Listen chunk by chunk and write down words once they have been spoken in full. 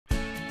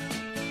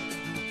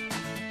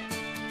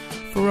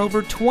For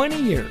over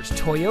 20 years,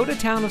 Toyota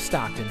Town of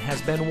Stockton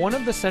has been one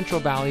of the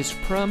Central Valley's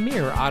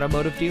premier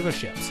automotive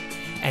dealerships.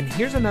 And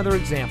here's another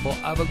example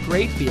of a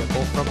great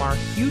vehicle from our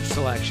huge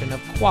selection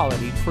of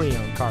quality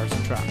pre-owned cars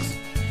and trucks.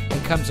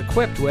 It comes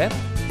equipped with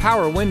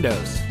power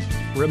windows,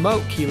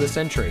 remote keyless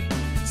entry,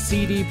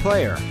 CD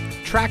player,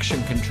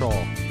 traction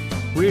control,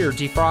 rear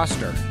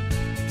defroster,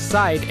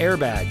 side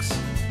airbags,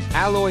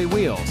 alloy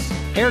wheels,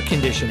 air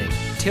conditioning,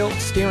 tilt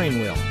steering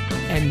wheel,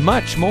 and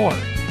much more.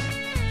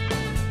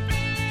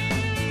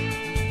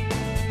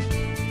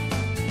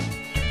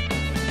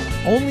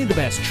 Only the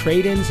best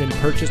trade-ins and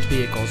purchased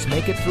vehicles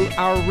make it through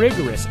our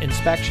rigorous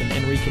inspection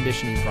and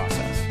reconditioning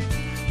process.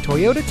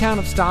 Toyota Town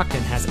of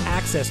Stockton has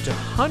access to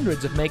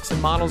hundreds of makes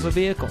and models of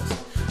vehicles,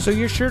 so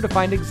you're sure to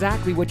find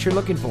exactly what you're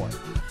looking for.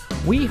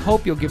 We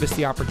hope you'll give us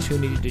the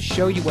opportunity to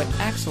show you what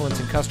excellence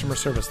in customer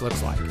service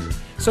looks like.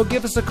 So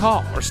give us a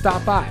call or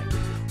stop by.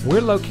 We're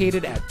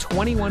located at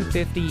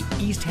 2150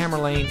 East Hammer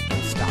Lane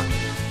in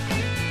Stockton.